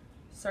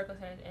 circle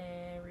tint,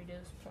 and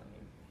reduced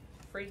plumbing.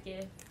 Free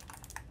gift,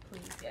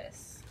 please,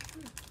 yes.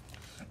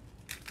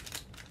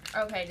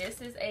 Okay,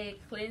 this is a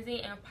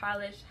cleansing and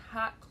polished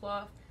hot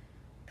cloth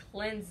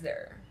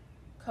cleanser,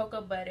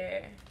 cocoa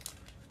butter.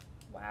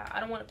 Wow, I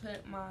don't want to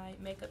put my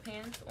makeup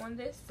hands on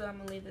this, so I'm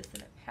going to leave this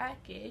in a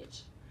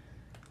package.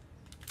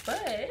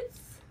 But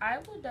I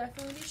will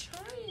definitely be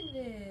trying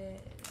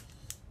this.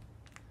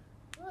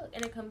 Look,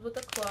 and it comes with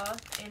a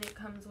cloth, and it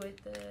comes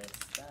with the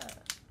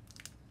stuff.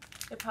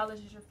 It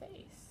polishes your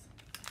face.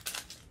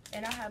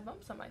 And I have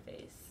bumps on my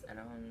face, and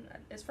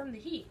it's from the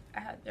heat. I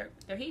have they're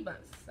heat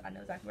bumps. I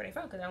know exactly where they're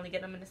from because I only get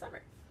them in the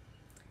summer.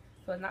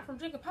 So it's not from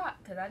drinking pop,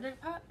 because I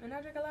drink pop, and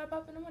I drink a lot of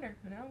pop in the winter,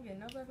 and I don't get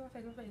no blood on my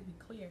face. My face be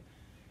clear.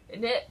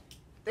 And then,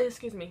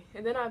 excuse me,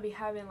 and then I'll be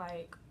having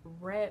like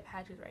red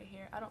patches right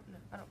here. I don't know.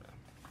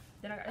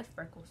 Then I got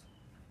freckles.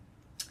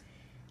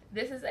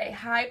 This is a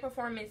high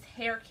performance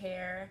hair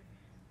care.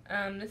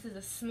 This is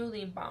a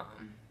smoothing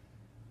balm.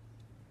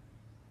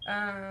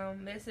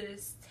 This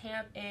is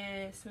damp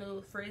and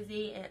smooth,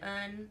 frizzy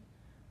and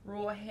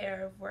unruly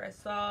hair for a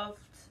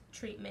soft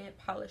treatment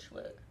polish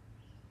look.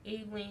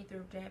 Evenly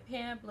through damp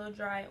hair, blow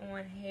dry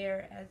on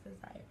hair as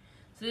desired.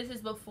 So this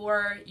is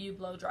before you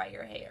blow dry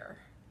your hair.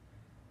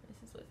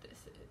 This is what this is.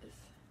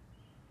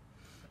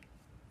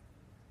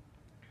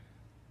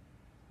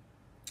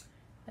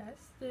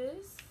 That's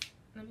this.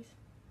 Let me see.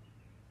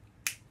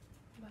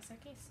 I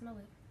can't smell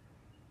it.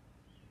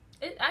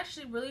 It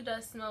actually really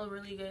does smell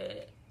really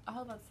good. I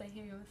was about to say,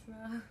 here, you want to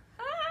smell?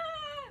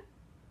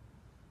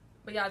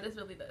 But yeah, this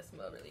really does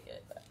smell really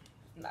good, but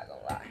I'm not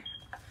gonna lie.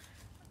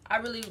 I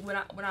really, when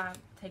I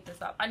take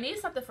this off, I need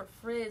something for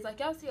frizz.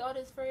 Like, y'all see all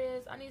this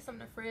frizz? I need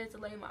something to frizz to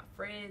lay my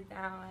frizz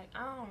down. Like,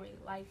 I don't really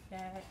like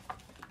that.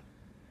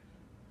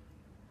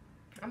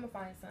 I'm gonna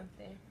find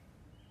something.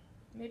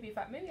 Maybe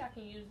I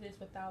can use this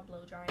without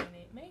blow drying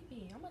it.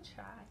 Maybe. I'm gonna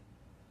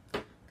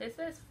try. This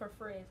is for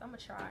frizz. I'm gonna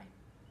try.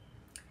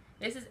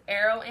 This is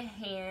Arrow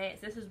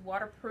Enhanced. This is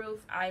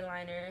waterproof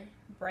eyeliner.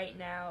 Bright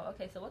Now.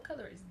 Okay, so what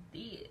color is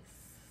this?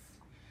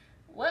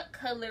 What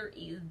color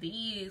is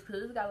these?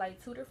 Because it's got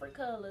like 2 different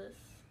colors.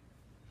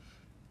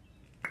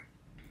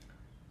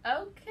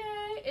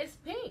 Okay, it's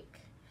pink.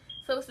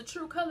 So it's the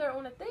true color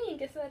on the thing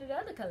instead of the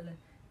other color.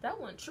 That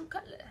one, true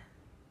color.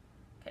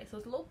 Okay, so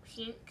it's a little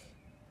pink.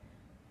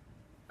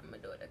 I'm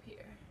going to do it up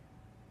here.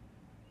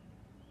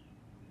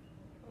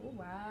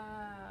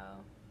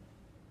 wow.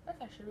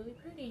 That's actually really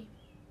pretty.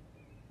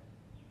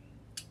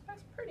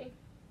 That's pretty.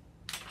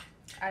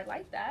 I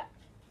like that.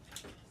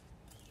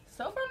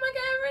 So far, I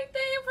got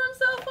everything from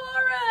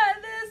Sephora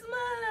this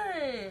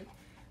month.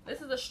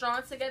 This is a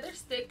Strong Together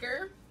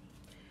sticker.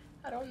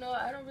 I don't know.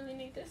 I don't really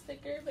need this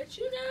sticker, but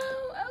you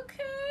know,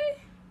 okay.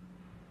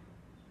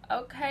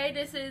 Okay,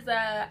 this is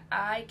a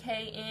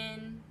IPNK.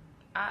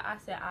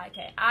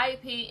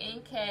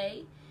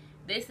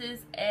 This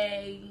is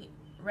a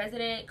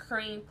Resident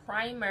Cream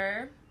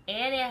Primer.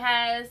 And it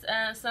has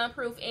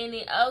sunproof in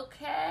it.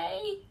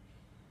 Okay.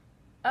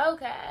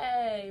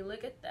 Okay.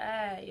 Look at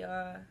that,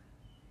 y'all.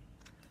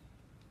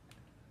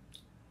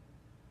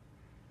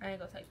 I ain't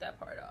gonna take that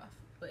part off.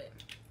 But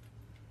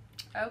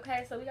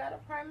okay, so we got a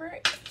primer.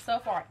 So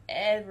far,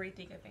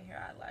 everything up in here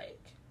I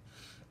like.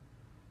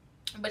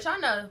 But y'all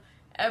know,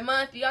 every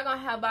month y'all gonna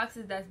have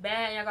boxes that's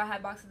bad and y'all gonna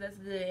have boxes that's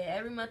good.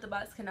 Every month the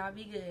box cannot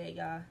be good,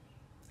 y'all.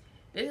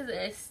 This is an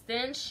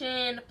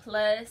Extension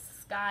Plus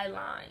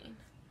Skyline.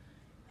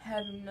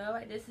 Have no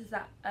idea. This is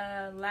a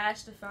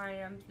lash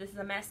definer. This is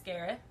a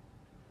mascara.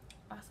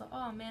 Also,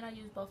 oh man, I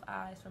use both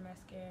eyes for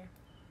mascara.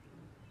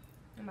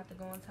 I'm about to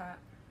go on top.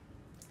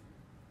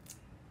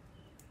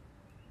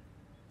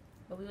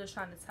 But we were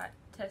trying to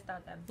test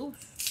out that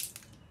boost.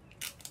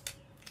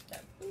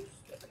 That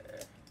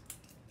booster.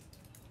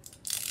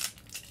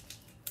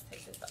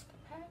 Take this out the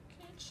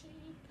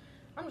packaging.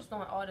 I'm just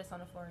throwing all this on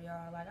the floor,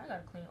 y'all. Like, I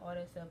gotta clean all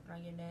this up when I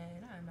get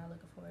done. I'm not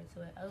looking forward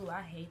to it. Oh,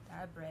 I hate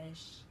that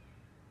brush.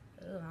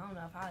 Oh, I don't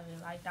know if I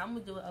even like that. I'm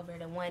gonna do it over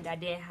the one that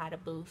didn't have a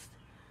boost.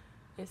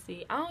 And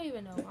see, I don't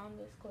even know. I'm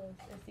this close.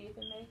 And see if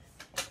it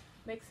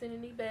makes it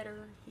any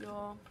better,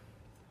 y'all.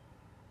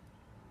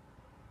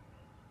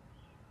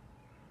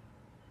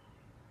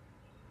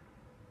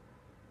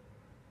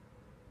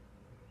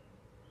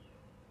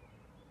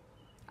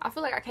 I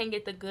feel like I can't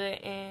get the good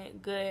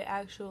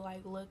actual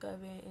like look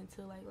of it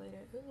until like later.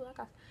 Ooh,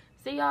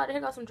 see y'all, there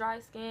got some dry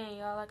skin,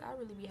 y'all. Like, I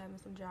really be having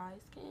some dry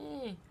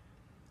skin.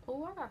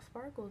 Oh, I got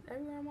sparkles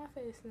everywhere on my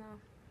face now.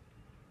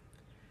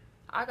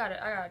 I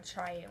gotta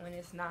try it when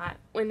it's not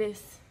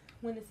this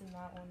is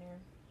not on there,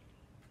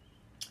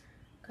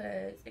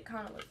 cause it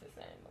kind of looks the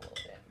same a little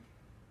bit.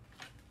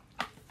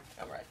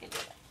 I'm ready to do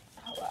that.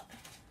 Hold up.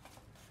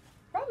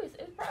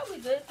 It's probably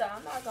good though.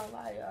 I'm not gonna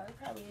lie, y'all. It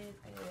probably is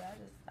good.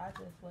 I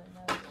just wouldn't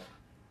know it.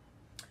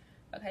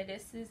 Okay,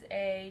 this is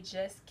a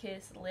Just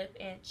Kiss lip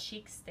and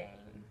cheek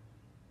stain.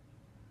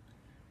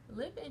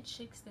 Lip and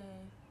cheek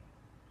stain.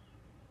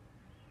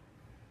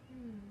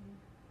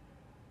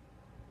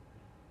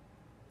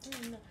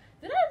 Did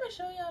I ever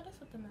show y'all? That's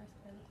what the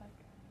mascara look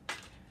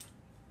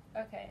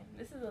like. Okay,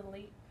 this is a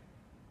lip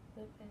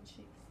and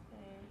cheek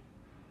stain.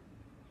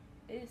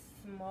 It's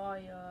small,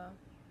 y'all.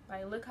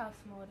 Like, look how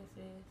small this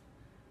is.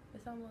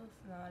 It's almost,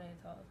 no, it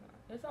ain't tall.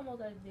 It's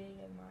almost as big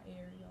as my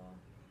ear, y'all.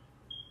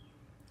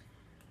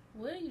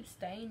 What are you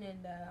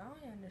staining though? I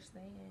don't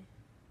understand.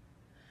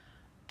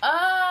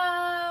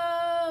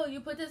 Oh,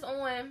 you put this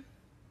on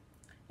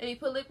and you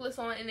put lip gloss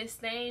on and it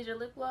stains your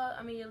lip gloss.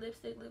 I mean your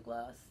lipstick lip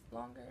gloss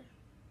longer.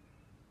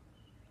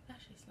 It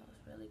actually smells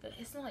really good.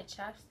 It smells like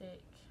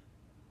chapstick.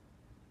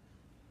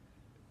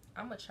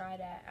 I'm gonna try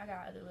that.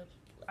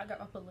 I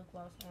put lip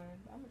gloss on.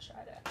 I'm gonna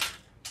try that.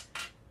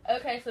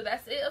 Okay, so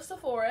that's it of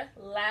Sephora.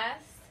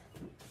 Last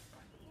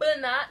but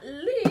not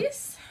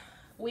least,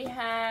 we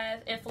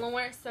have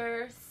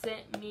Influenster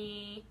sent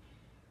me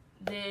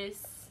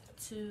this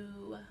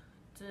to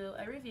do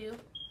a review.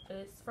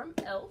 It's from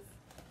e.l.f.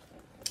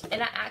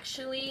 And I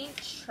actually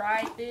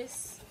tried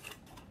this.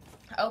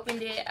 I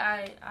opened it.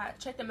 I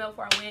checked the mail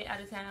before I went out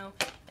of town.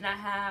 And I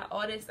had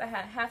all this. I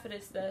had half of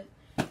this stuff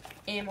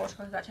in motion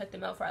because I checked the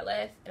mail before I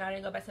left. And I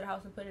didn't go back to the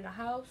house and put it in the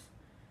house.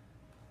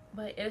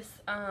 But it's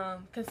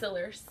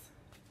concealers.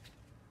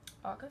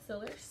 All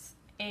concealers.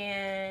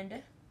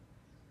 And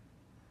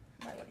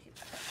I might want to keep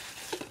that.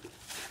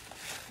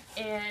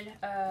 And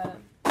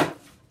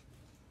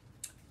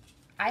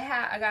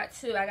I got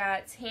two. I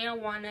got tan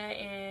walnut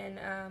and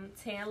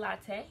tan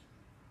latte.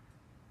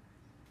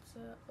 So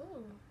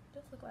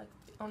this look like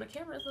on the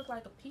camera this look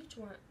like a peach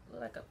one.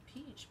 Look like a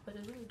peach, but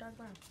it's really dark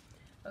brown.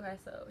 Okay,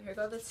 so here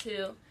go the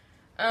two.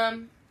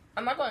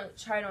 I'm not going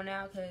to try it on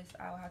now because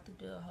I'll have to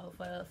do a whole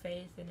photo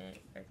face and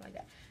everything like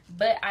that.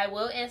 But I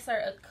will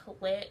insert a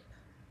clip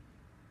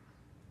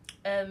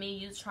of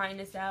me trying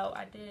this out.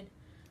 I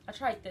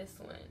tried this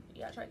one.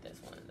 Yeah, I tried this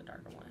one, the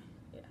darker one.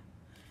 Yeah.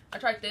 I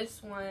tried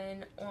this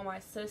one on my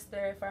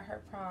sister for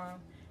her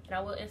prom. And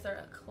I will insert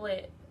a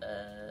clip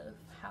of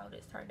how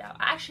this turned out.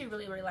 I actually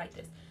really, really like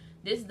this.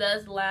 This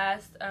does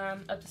last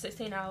up to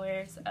 16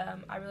 hours.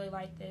 I really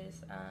like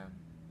this,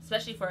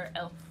 especially for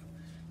e.l.f.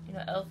 You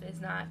know, e.l.f.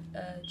 is not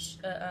a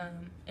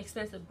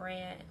expensive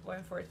brand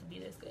or for it to be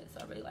this good.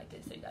 So I really like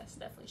this. So you guys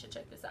definitely should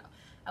check this out.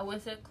 I will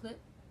insert a clip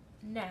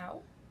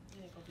now.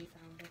 It ain't gonna be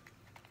found.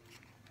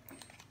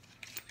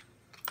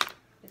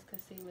 This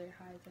concealer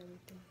hides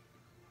everything.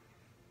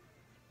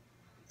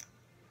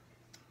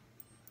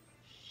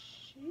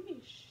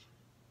 Sheesh.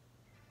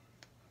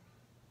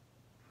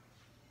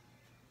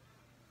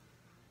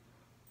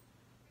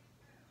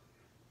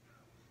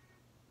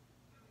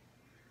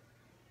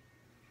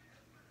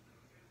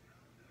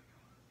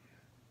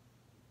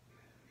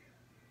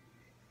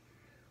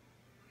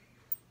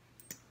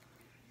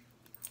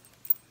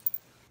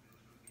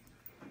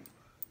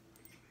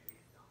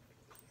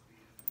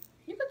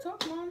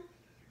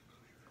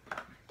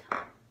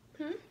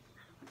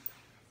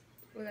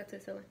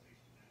 it, Silly?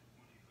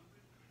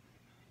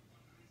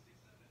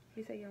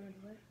 You say you don't want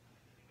to what?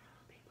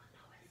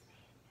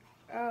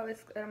 Oh,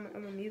 it's I'm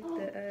gonna mute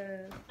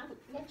the I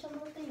got your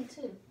little thing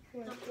too.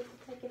 What? I'm going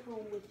to take it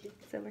home with you.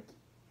 Silly.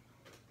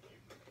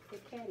 The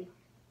caddy.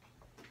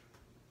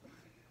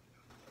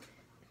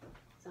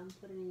 So I'm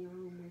putting it in your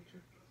room with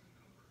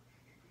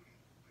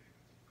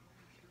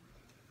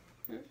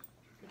you.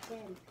 The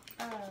caddy.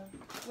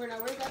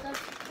 Where's that go?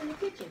 In the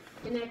kitchen.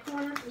 In that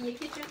corner in your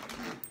kitchen.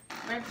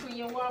 Right between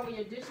your wall where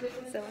your dish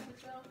liquid and Silly.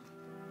 stuff.